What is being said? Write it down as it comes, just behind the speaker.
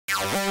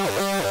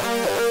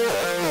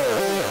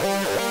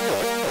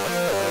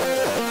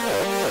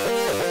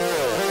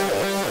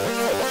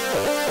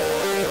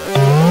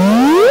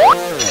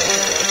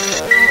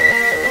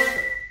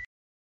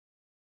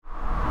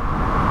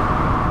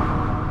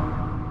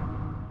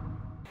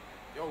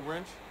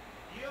wrench?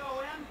 You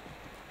owe him?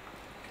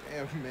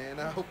 Damn, man,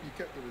 I hope you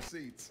kept the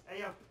receipts. Hey,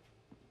 yo,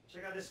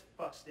 check out this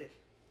fuckstick.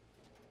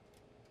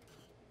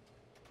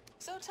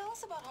 So tell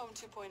us about Home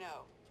 2.0.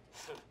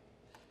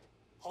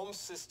 Home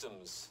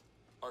systems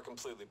are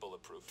completely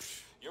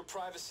bulletproof. Your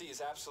privacy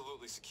is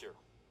absolutely secure.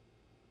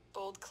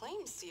 Bold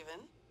claim,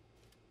 Steven.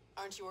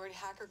 Aren't you worried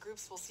hacker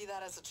groups will see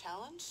that as a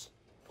challenge?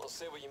 Well,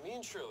 say what you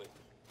mean, Shirley.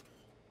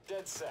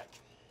 Dead sec.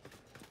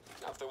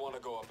 Now, if they want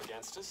to go up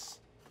against us,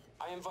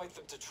 I invite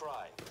them to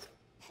try.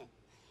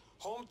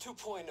 Home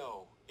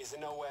 2.0 is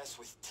an OS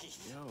with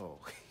teeth. Yo,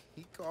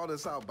 he called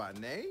us out by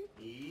name?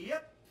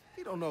 Yep.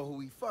 He don't know who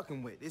he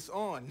fucking with. It's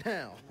on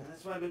now. And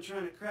that's why I've been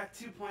trying to crack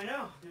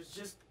 2.0. There's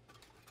just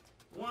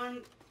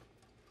one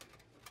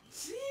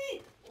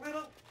teeny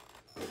little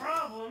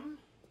problem.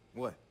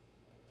 What?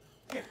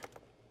 Here,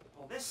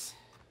 hold this.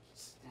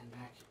 Stand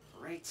back.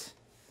 Great.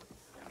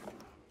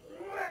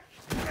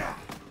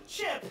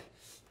 Chip!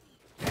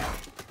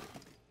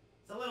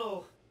 It's a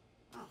little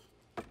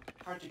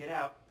hard to get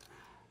out.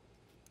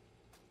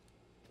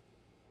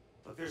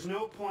 Look, there's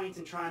no point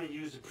in trying to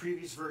use the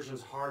previous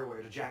version's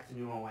hardware to jack the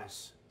new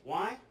OS.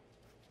 Why?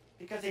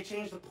 Because they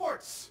changed the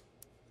ports,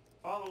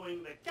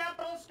 following the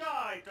capital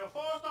sky to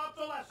forced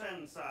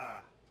obsolescence.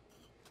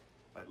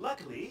 But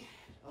luckily,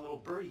 a little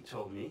birdie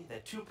told me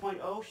that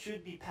 2.0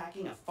 should be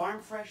packing a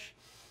farm-fresh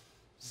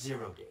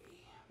 0 day.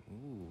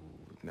 Ooh,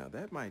 now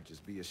that might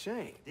just be a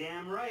shame.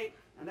 Damn right.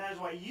 And that is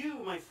why you,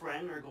 my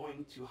friend, are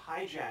going to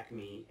hijack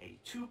me a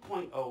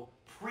 2.0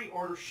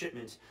 pre-order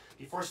shipment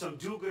before some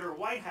do-gooder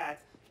white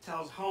hat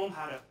tells Haum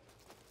how to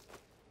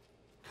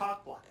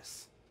cockblock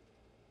us.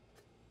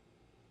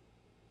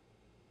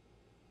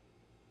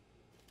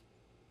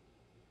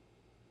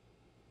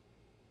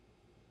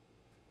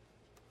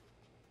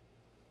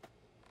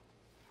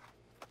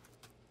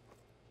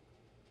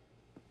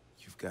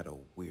 You've got a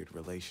weird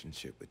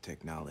relationship with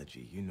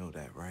technology. You know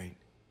that, right?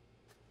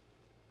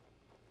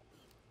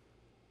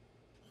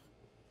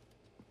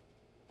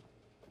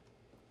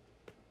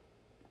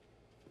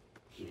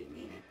 He didn't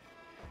mean it.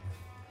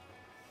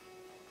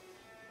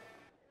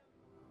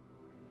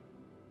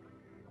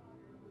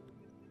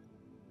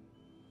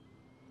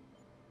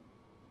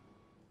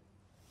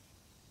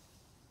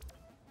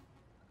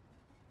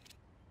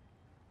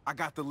 I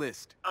got the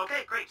list.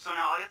 Okay, great. So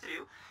now all you have to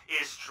do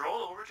is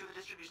stroll over to the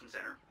distribution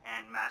center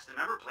and match the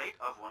number plate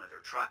of one of their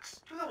trucks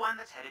to the one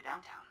that's headed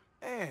downtown.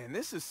 Man,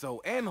 this is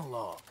so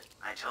analog.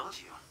 I told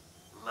you.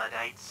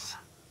 Luddites.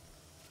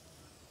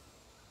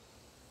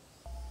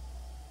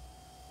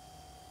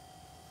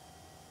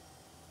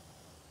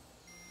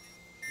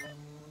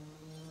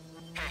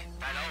 Hey,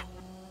 Benno.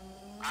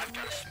 I've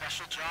got a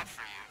special job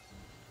for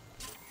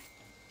you.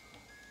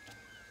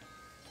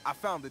 I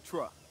found the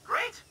truck.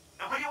 Great!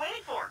 Now what are you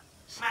waiting for?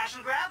 Smash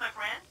and grab, my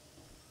friend.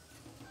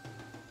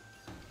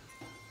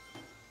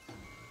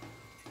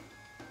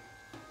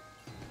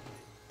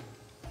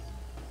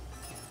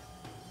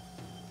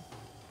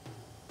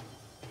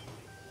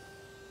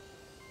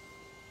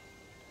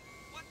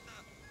 What the?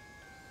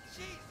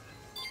 Jesus!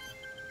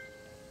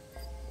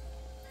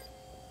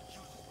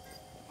 You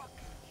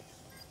fucking...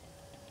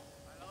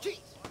 Jeez!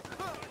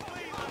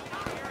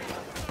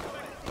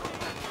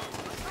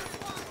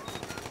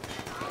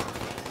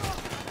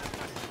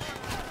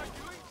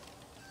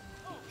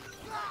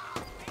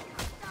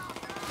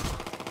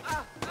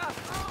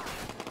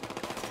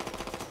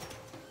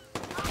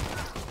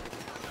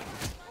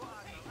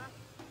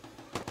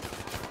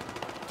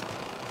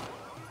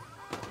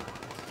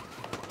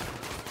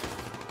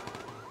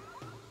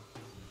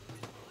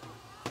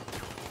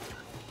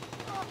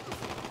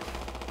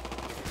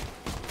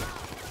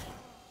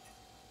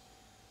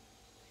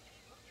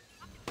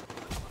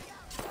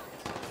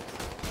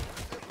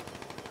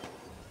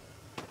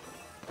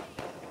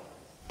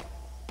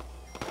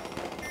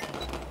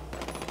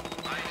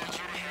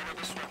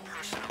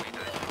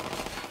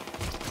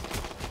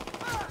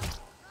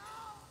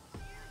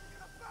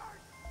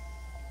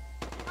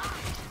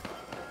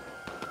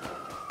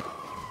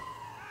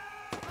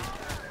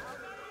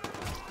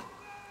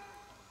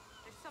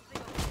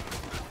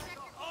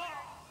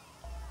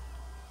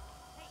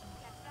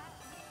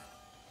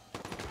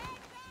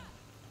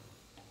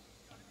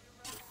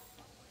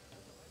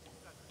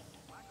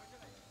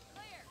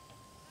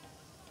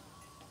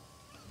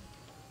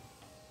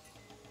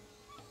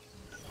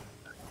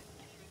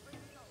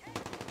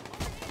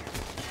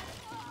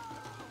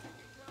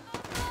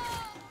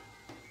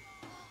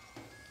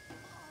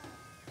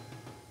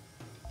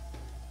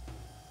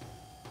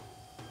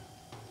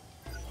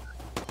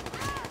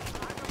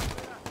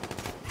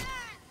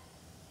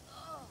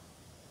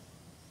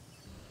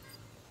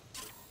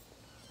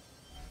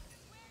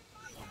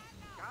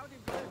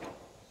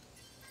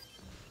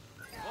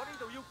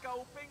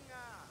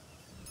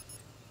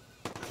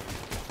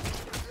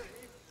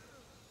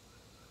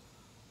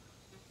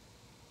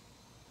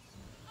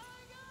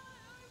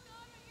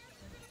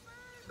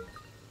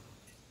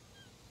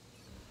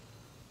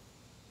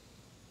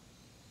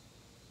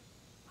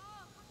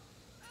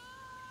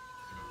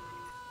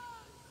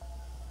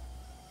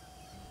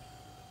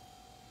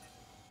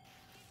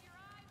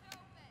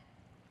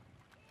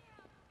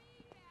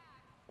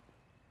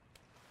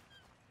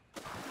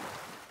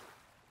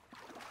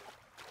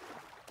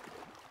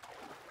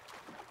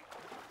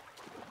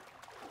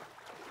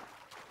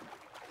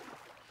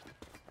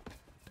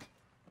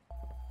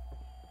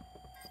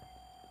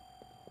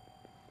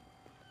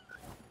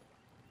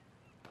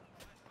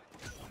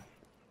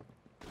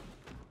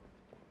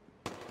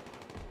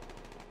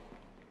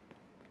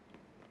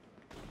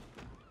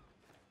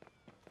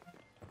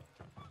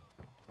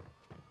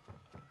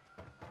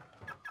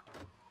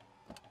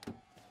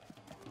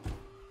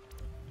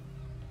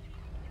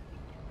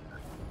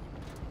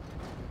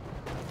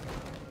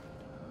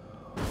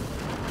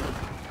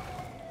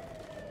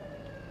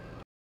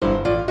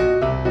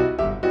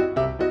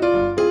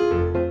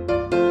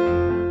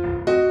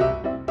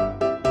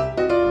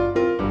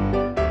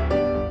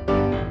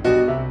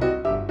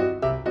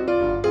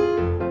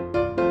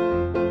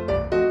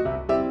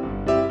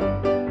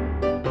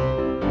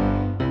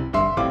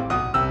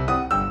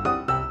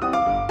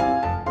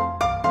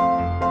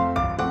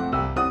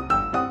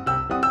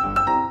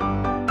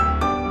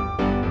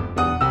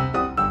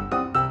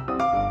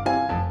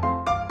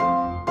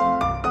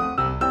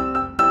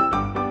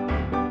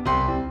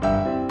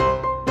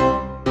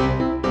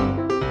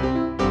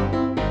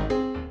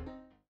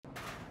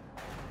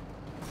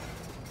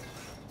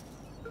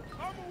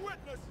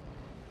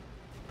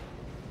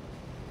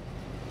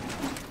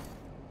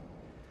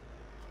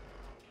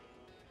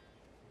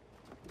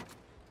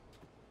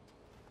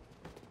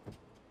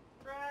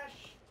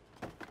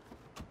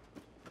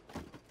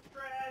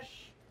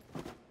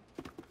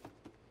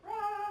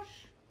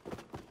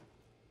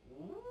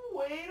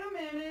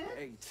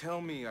 Hey, tell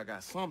me I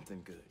got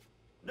something good.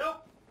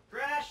 Nope.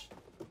 Crash.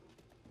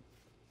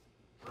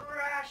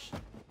 Crash.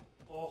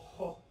 Oh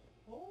ho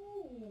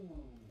ho.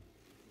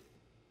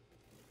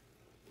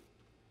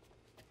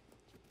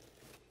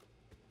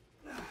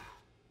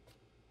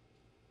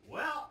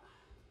 Well,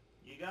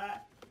 you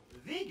got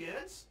the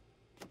goods.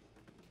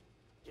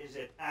 Is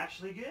it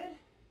actually good?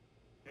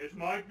 It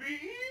might be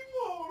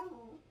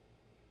evil.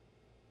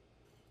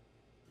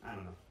 I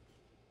don't know.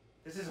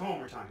 This is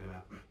Haum we're talking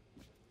about.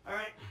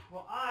 Alright,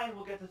 well I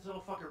will get this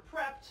little fucker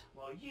prepped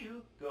while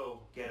you go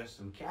get us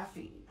some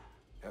caffeine.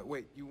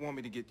 Wait, you want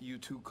me to get you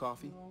two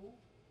coffee? No,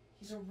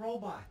 he's a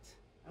robot.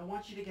 I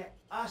want you to get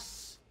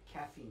us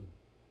caffeine.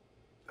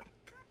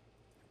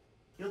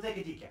 He'll take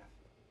a decaf.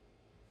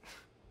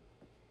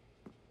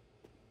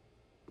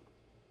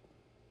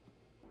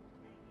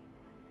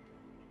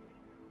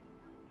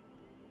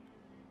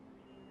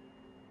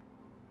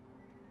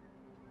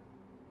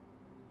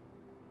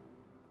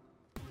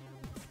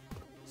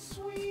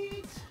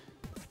 Sweet.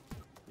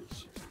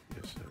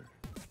 Yes, sir.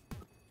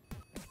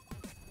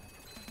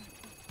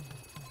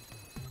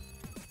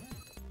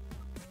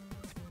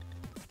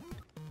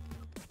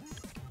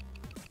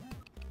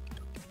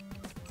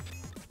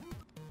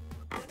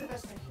 Did the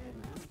best I could,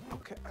 man.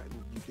 Okay,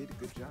 you did a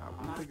good job. I'm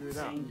We'll not figure it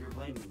out. saying you're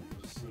blaming me.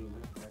 I'm just saying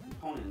that the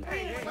component.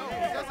 Hey, No,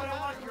 hey, it doesn't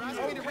matter. You're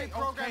asking me to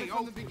reprogram it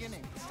from the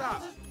beginning.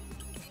 Stop.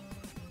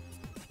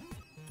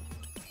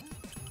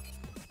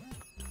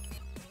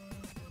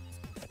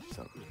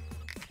 Something.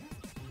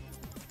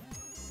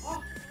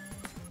 Oh,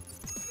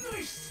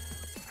 nice.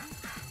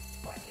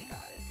 Finally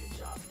got it. Good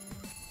job.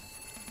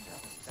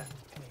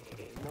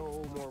 Hey, no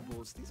more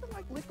rules. These are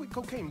like liquid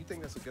cocaine. You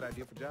think that's a good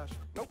idea for Josh?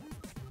 Nope.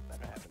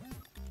 Never happened.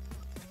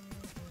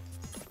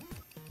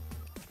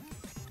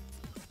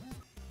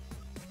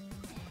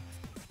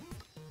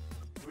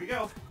 Here we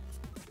go.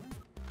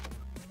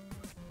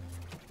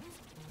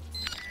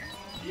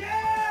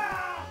 Yeah!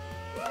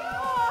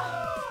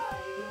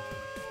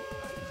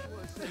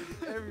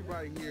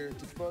 Everybody here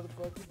to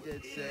motherfucking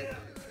dead set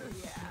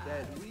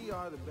that we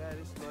are the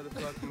baddest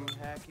motherfucking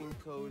hacking,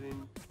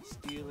 coding,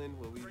 stealing.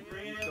 Well, we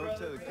Bring it in, don't brother,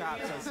 tell the bring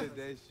cops it I in. said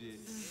that shit.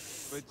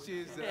 But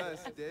cheers to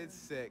us, dead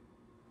sec.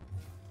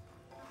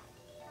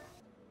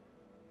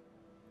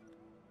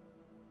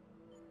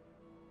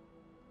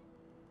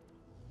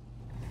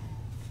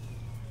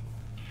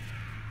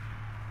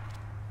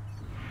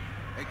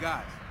 Hey,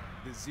 guys,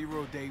 the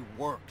 0 day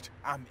worked.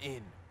 I'm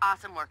in.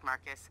 Awesome work,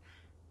 Marcus.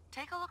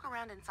 Take a look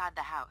around inside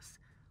the house.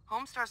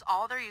 Haum stores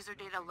all their user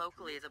data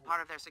locally as a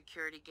part of their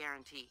security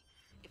guarantee.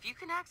 If you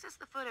can access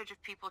the footage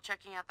of people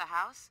checking out the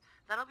house,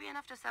 that'll be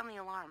enough to sound the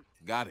alarm.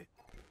 Got it.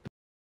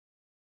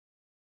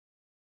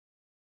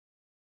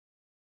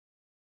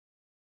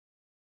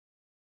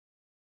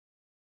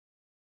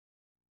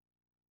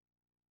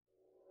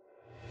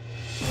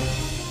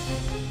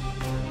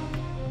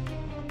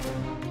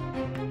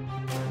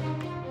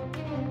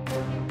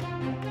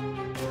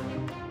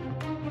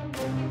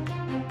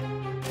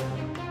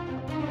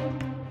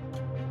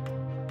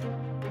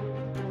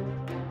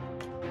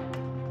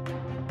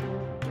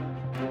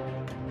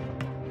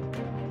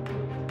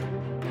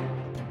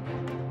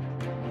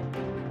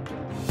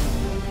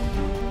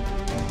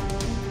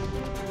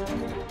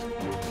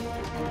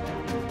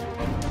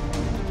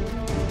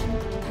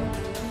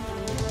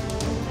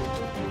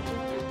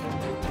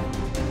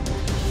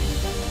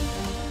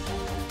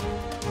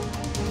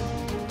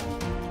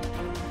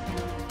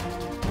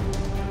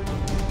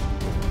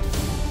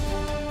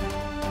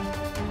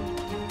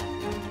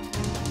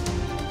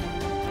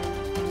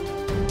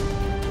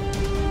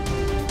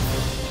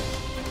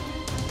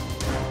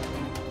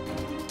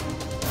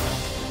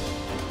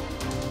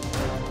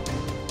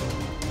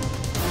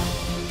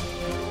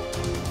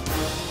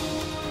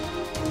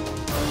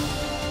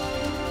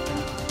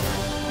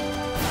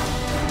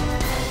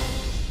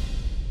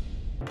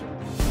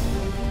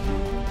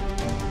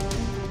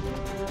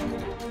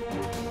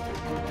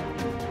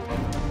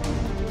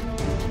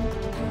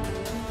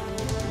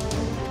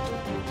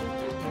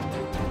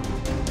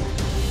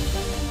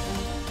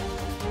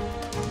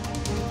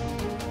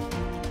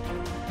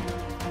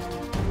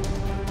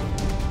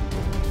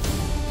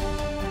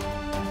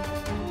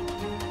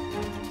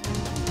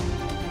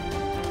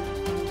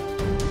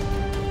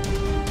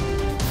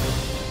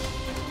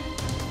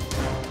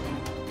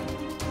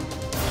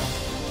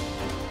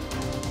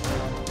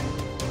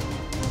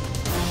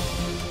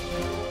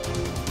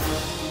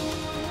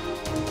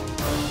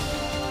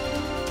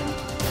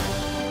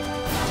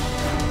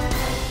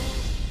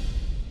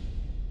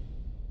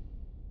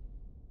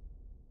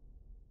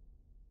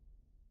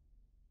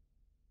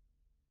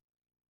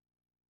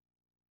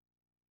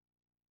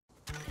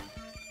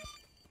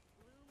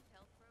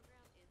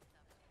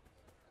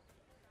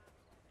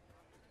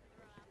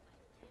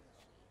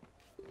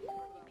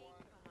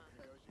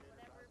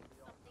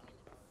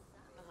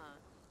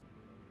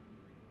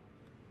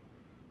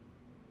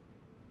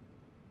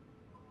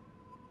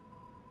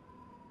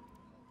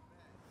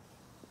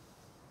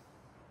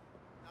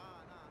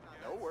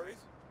 No worries.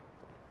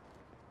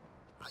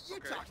 You're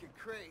talking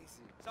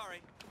crazy.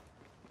 Sorry.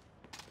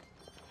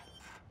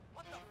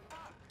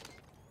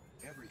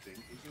 everything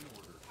is in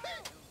order.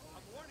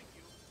 I'm warning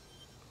you.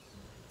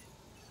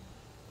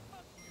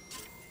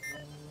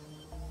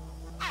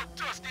 Oh,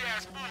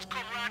 dusty-ass fools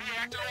come around here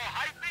acting all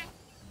hypey.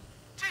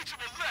 Teach them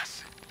a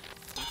lesson.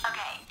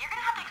 Okay, you're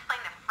gonna have to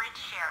explain the fridge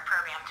share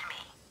program to me.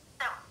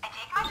 So, I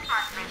take my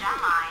smart fridge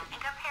online and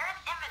compare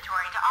its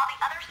inventory to all the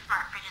other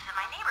smart fridges in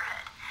my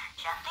neighborhood,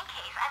 just in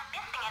case I'm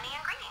missing any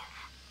ingredients.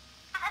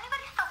 Does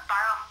anybody still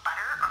borrow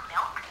butter or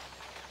milk?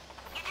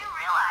 You do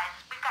realize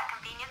we've got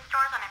convenience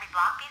stores on every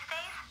block these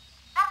days?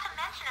 Not to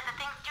mention if the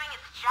thing's doing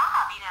its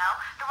job, you know,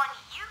 the one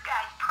you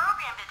guys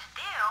programmed it to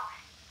do,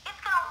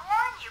 it's gonna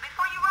warn you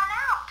before you run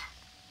out.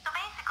 So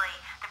basically,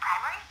 the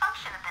primary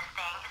function of this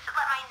thing is to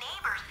let my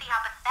neighbors see how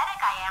pathetic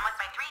I am with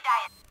my 3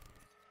 diet.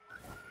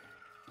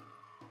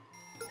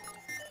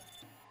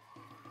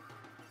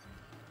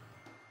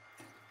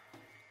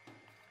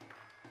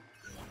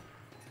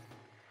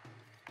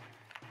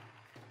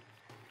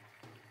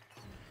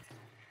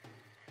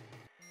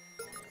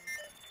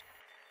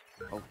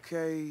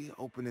 Okay,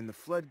 opening the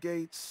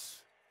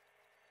floodgates.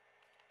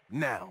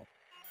 Now.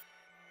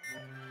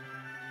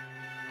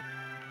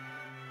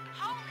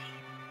 Holy!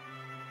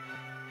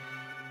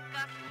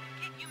 Gus,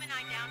 get human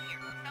eye down here.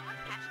 Someone's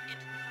patched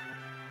into the server.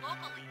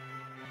 Locally.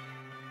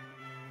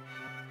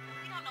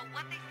 We don't know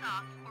what they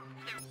saw or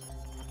who they're...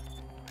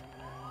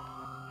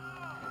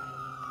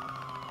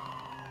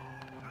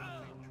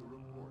 To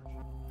report.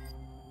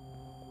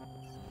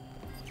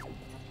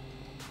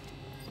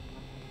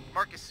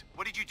 Marcus,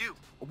 what did you do?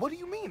 What do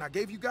you mean? I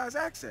gave you guys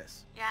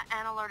access. Yeah,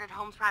 and alerted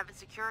Home's private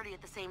security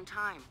at the same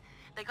time.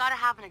 They gotta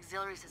have an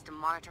auxiliary system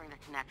monitoring their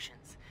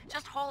connections.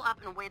 Just hole up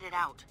and wait it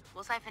out.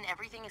 We'll siphon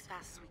everything as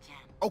fast as we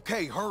can.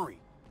 Okay, hurry.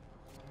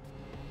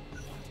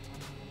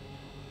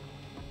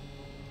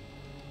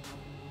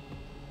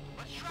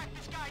 Let's track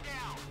this guy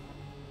down.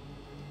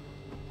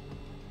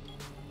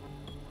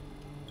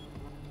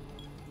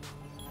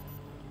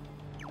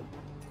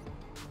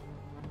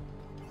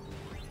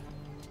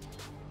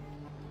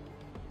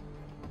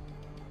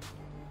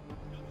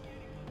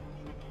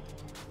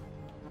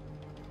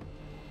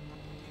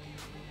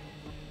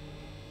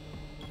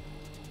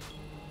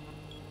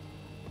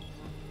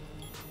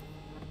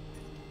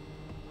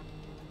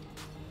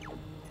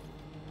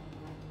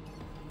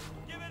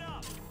 Give it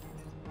up.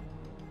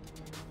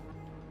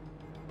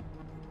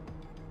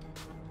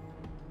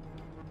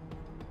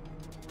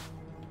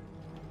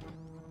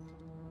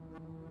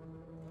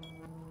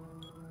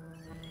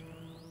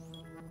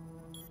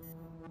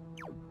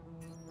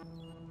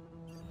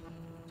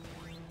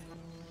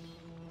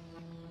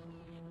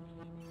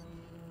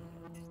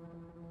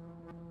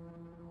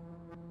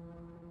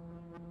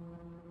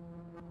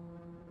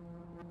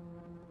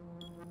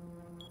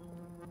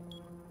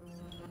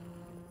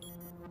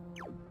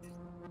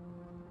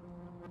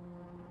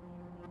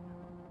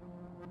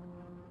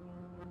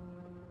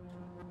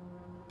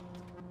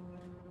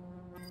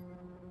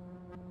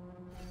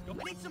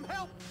 I need some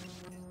help!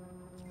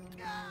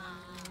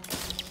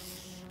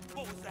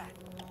 What was that?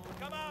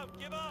 Come out,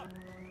 give up.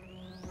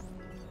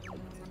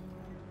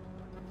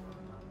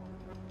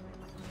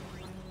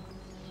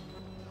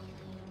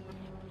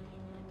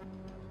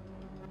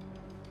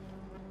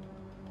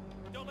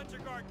 Don't let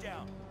your guard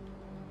down.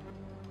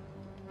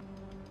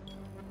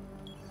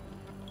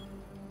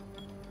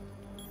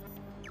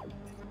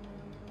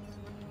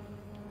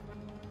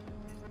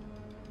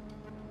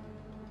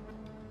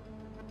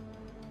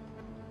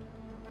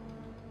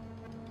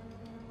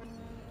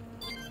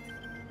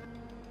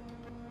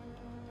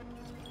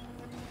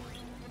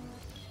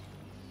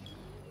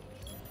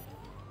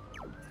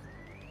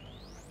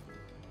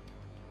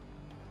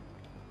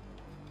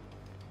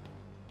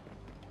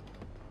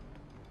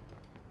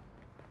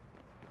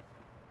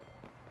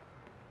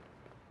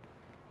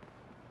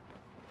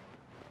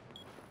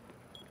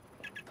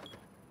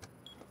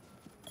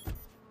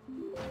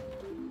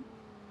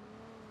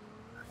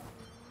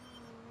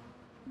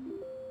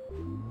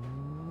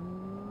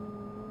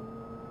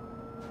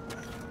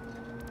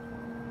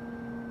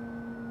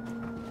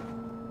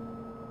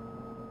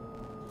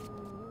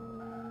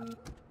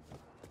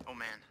 Oh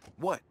man,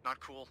 What? not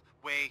cool.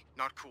 Way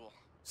not cool.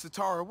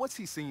 Satara, what's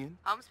he seeing?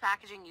 Home's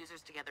packaging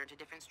users together into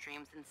different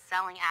streams and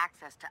selling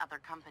access to other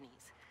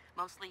companies.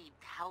 Mostly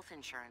health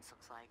insurance,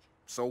 looks like.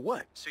 So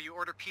what? So you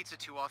order pizza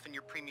too often,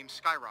 your premium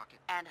skyrocket.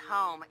 And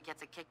Home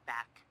gets a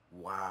kickback.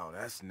 Wow,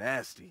 that's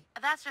nasty.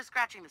 That's just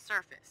scratching the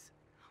surface.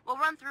 We'll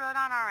run through it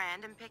on our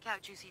end and pick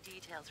out juicy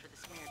details for the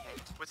smear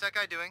kit. What's that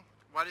guy doing?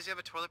 Why does he have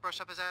a toilet brush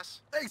up his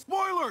ass? Hey,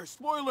 spoilers!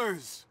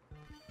 Spoilers!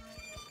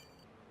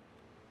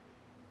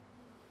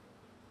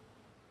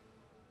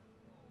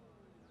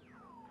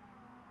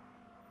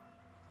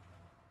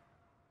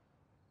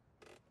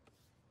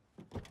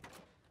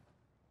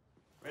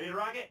 Ready to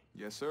rock it?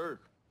 Yes, sir.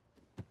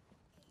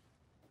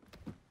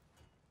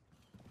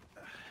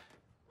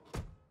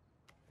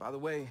 By the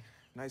way,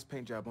 nice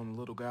paint job on the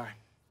little guy.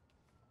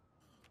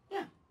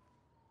 Yeah.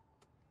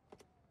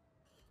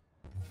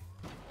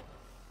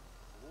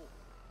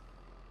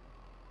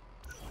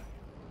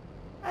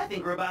 I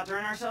think we're about to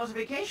earn ourselves a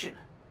vacation.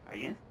 Are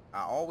you?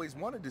 I always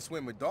wanted to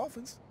swim with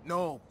dolphins.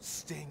 No,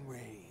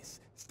 stingrays.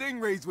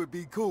 Stingrays would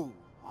be cool.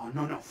 Oh,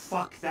 no,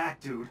 fuck that,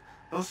 dude.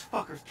 Those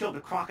fuckers killed the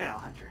crocodile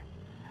hunter.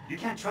 You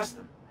can't trust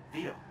them.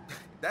 Veto.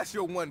 That's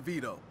your one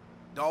veto.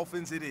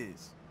 Dolphins it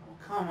is. Well,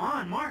 come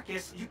on,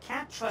 Marcus. You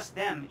can't trust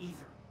them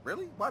either.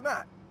 Really? Why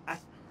not? I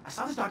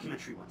saw this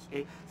documentary once,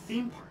 okay?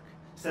 Theme park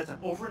sets up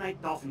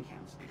overnight dolphin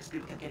camps because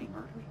people kept getting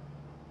murdered.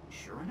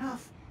 Sure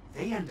enough,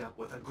 they end up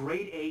with a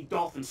grade A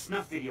dolphin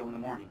snuff video in the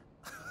morning.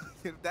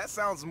 That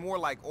sounds more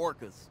like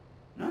orcas.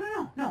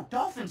 No,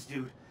 dolphins,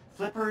 dude.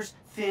 Flippers,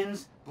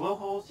 fins,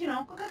 blowholes, you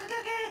know.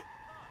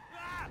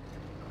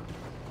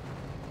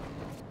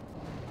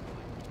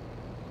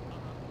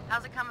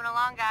 How's it coming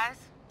along, guys?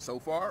 So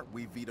far,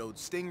 we vetoed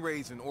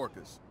stingrays and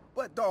orcas,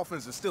 but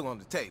dolphins are still on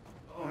the table.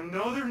 Oh,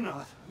 no, they're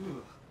not.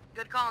 Ugh.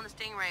 Good call on the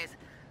stingrays.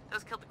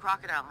 Those killed the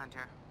crocodile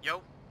hunter.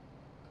 Yo,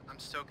 I'm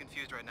so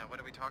confused right now. What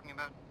are we talking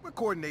about? We're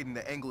coordinating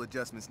the angle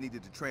adjustments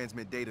needed to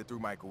transmit data through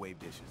microwave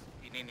dishes.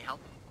 You need any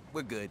help?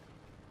 We're good.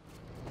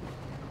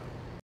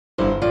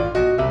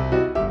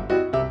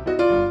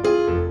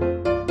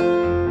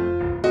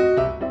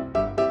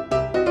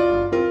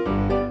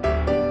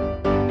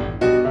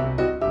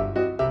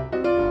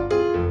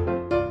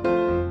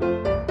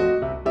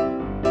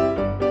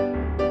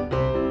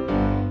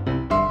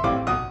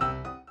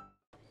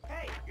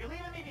 Hey, you're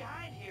leaving me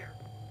behind here.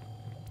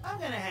 I'm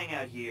gonna hang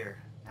out here.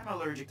 I'm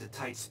allergic to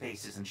tight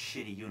spaces and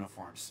shitty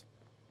uniforms.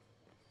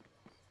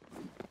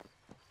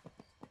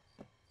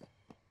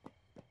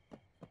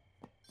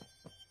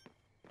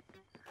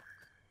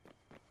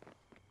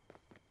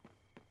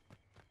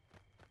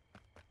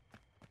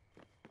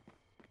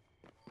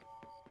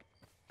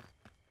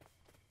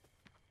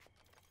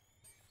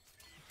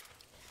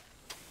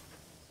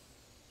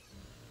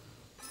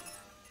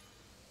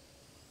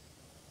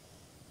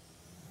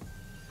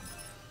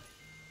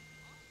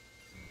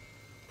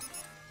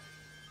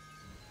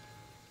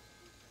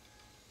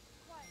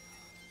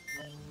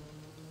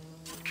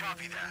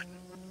 Copy that.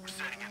 We're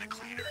setting in a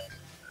cleaner.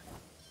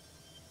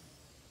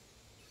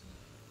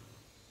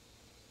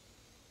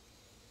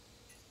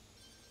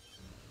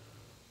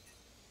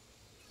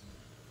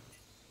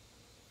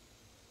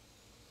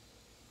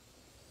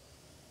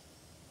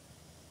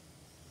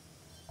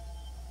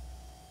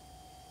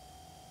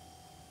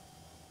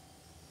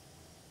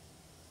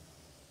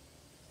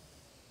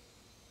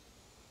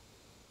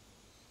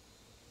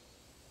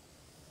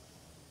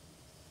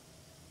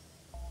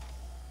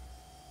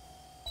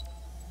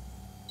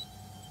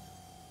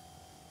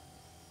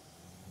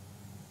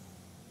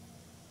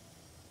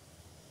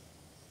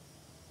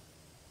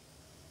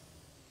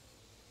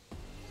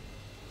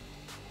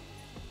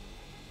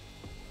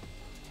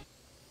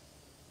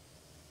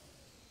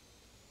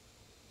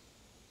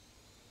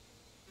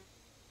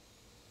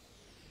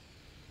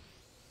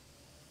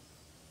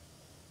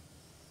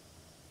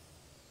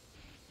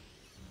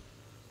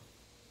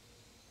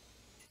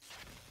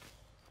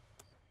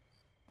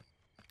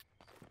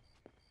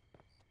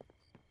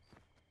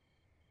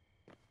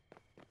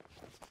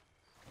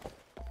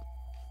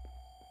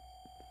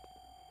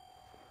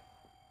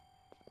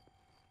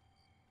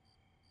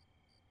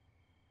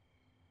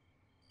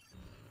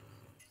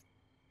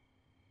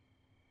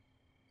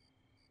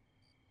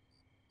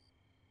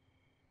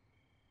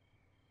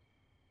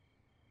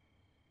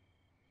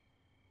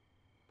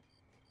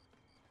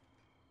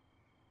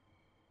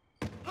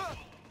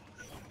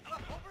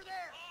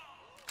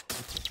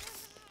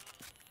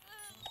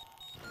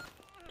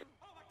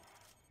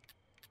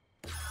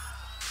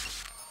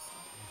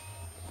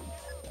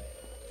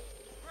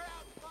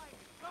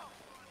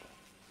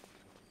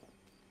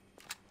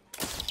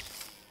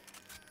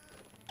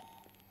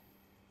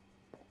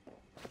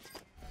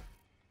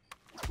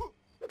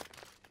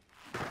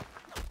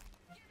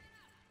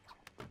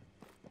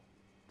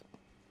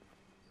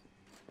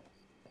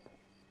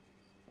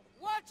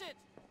 Watch it!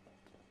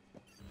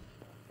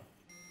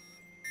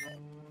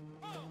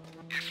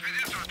 If it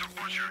is Dr.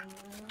 Butcher,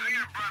 do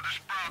your brother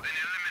Sprout and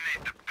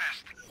eliminate the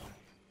pest.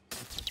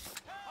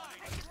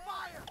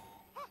 Fire!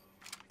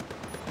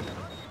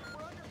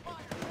 We're under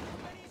fire. As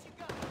many as you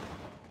got.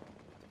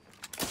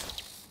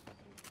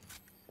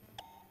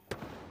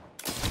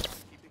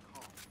 Keep it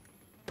calm.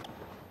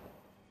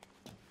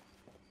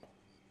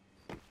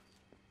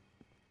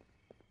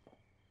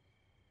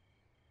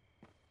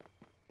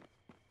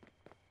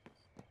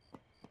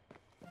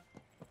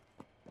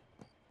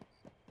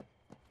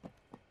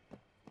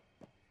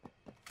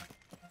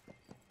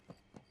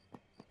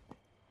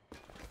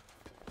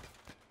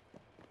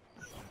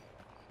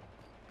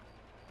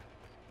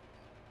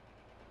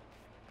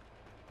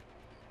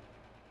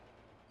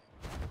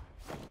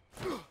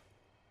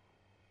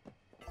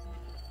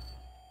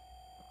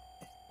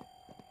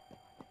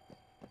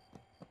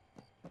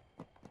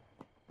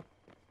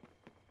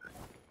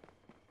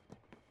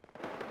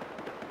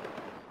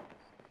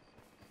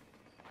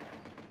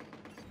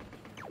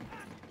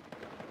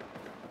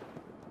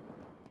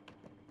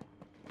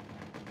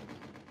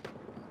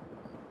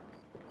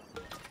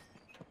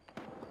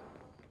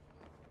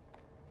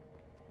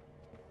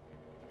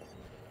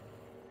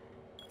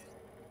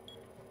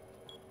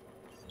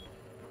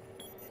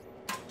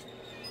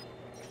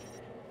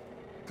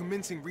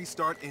 Commencing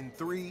restart in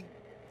 3,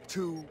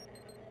 2,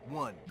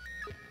 1.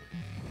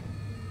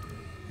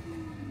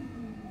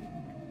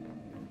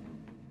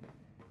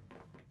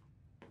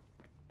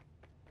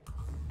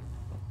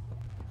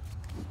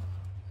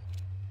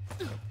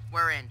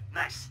 We're in.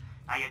 Nice.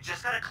 Now you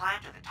just gotta climb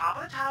to the top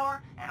of the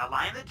tower and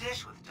align the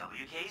dish with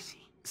WKZ.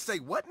 Say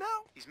what now?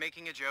 He's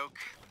making a joke.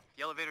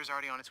 The elevator's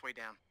already on its way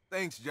down.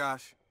 Thanks,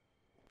 Josh.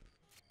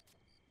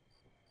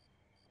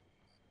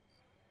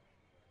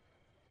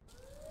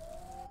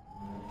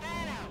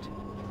 Fan out.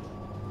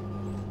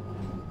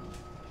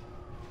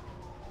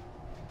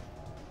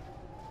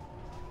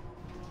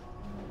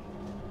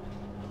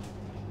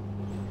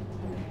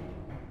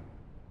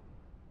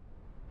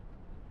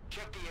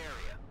 Check the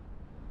area.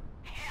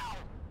 Hell!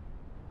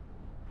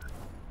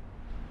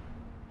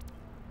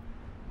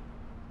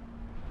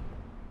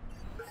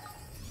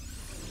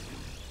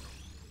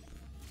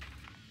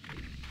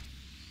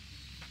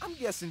 I'm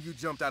guessing you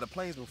jumped out of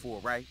planes before,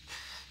 right?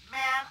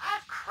 Man,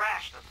 I've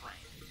crashed a plane.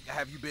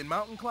 Have you been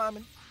mountain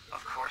climbing?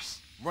 Of course.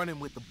 Running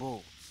with the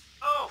bulls.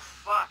 Oh,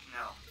 fuck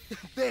no.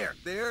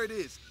 There it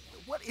is.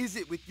 What is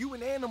it with you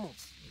and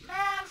animals?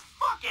 Man,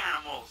 fuck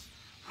animals.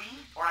 We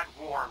are at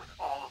war with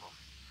all of them.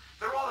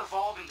 They're all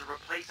evolving to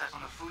replace us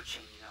on the food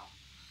chain, you know.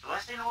 The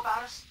less they know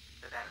about us,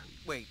 the better.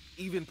 Wait,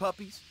 even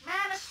puppies?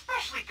 Man,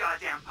 especially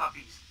goddamn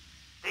puppies.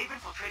 They've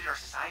infiltrated our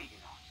society, you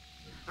know.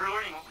 They're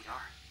learning what we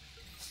are.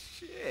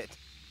 Shit.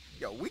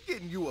 Yo, we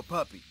getting you a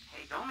puppy.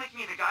 Hey, don't make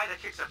me the guy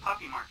that kicks a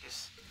puppy,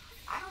 Marcus.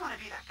 I don't want to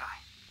be that guy.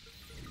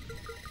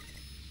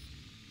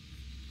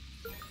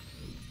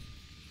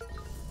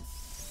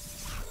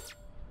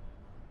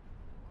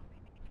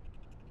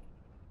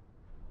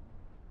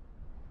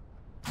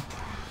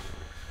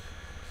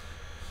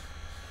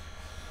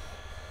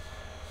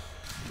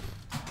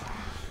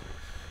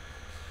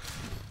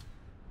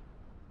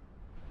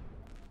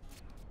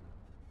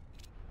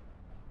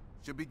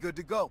 Should be good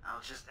to go.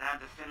 I'll just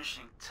add the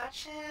finishing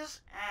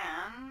touches,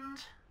 and...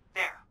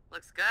 there.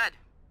 Looks good.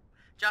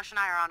 Josh and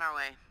I are on our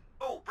way.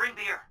 Oh, bring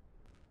beer.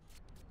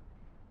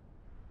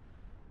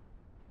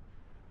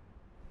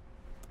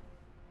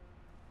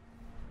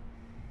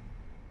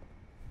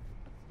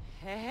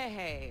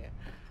 Hey,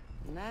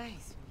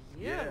 nice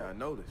view. Yeah, I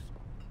noticed.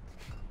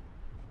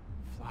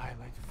 Fly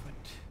like flint.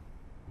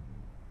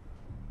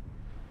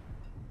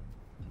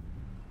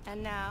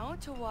 And now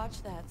to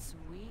watch that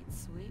sweet,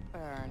 sweet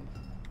burn.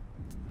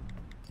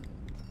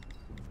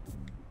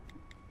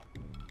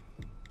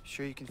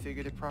 Sure you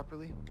configured it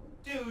properly?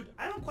 Dude,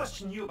 I don't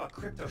question you about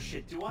crypto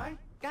shit, do I?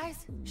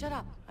 Guys, shut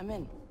up. I'm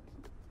in.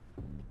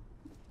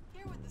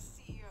 Here with the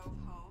CEO of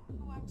Haum,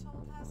 who I'm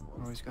told has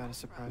a Always got a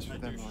surprise for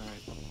them, all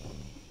right.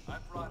 I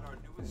brought our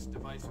newest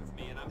device with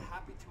me, and I'm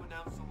happy to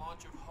announce the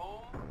launch of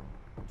Haum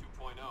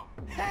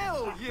 2.0.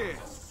 Hell yeah!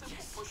 Just a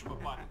simple push of a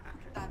button.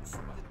 That's the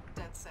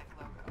DeadSec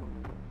logo.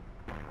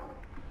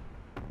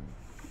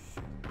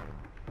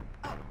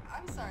 Oh,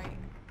 I'm sorry.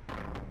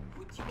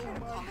 Would you care to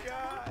comment on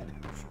that?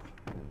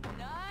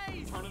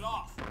 Nice! Turn it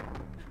off.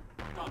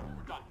 We're done.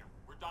 We're done here.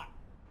 We're done.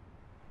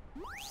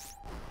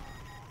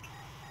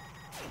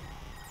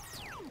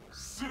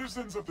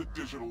 Citizens of the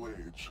digital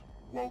age,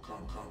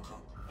 welcome.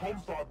 Haum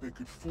thought they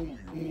could fool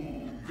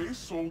you. They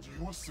sold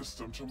you a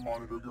system to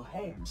monitor your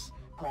homes,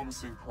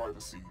 promising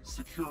privacy,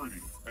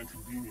 security, and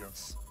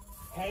convenience.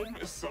 Haum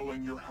is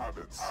selling your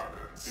habits.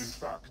 In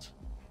fact,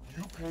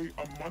 you pay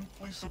a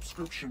monthly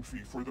subscription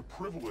fee for the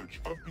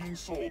privilege of being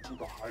sold to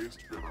the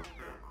highest bidder.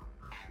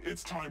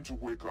 It's time to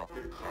wake up.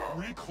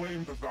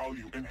 Reclaim the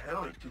value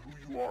inherent to who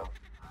you are.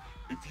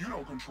 If you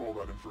don't control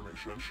that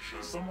information,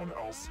 someone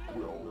else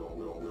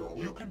will.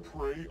 You can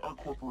pray our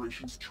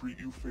corporations treat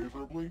you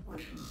favorably,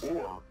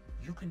 or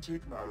you can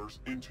take matters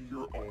into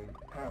your own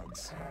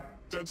hands.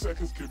 DedSec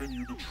has given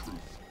you the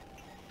truth.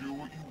 Do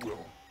what you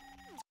will.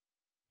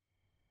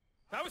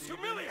 That was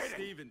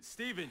humiliating!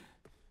 Steven!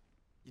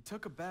 You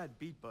took a bad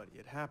beat, buddy.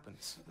 It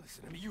happens.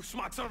 Listen to me, you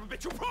smart son of a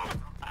bitch, you promised!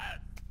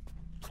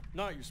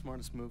 Not your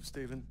smartest move,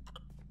 Steven.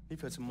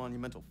 You've had some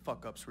monumental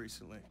fuck-ups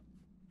recently.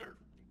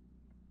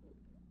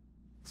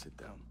 Sit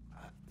down.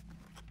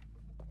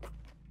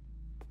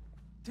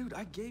 Dude,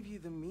 I gave you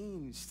the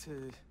means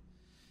to,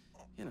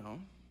 you know,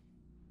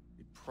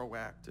 be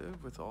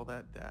proactive with all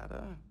that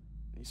data.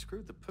 And you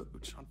screwed the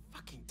pooch on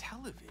fucking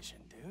television,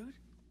 dude.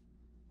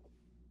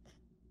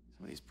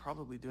 Somebody's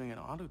probably doing an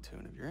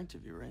auto-tune of your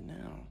interview right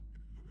now.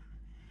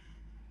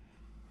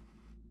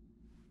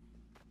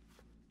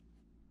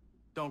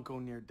 Don't go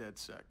near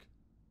DedSec.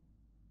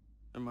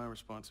 They're my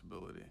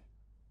responsibility.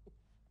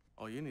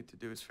 All you need to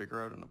do is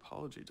figure out an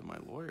apology to my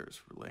lawyers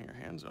for laying your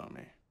hands on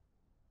me.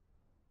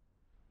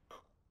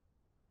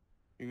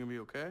 You gonna be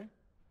okay?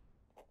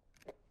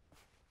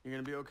 You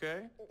gonna be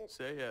okay?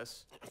 Say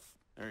yes.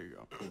 There you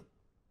go.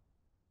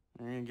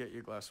 I'm gonna get you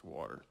a glass of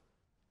water.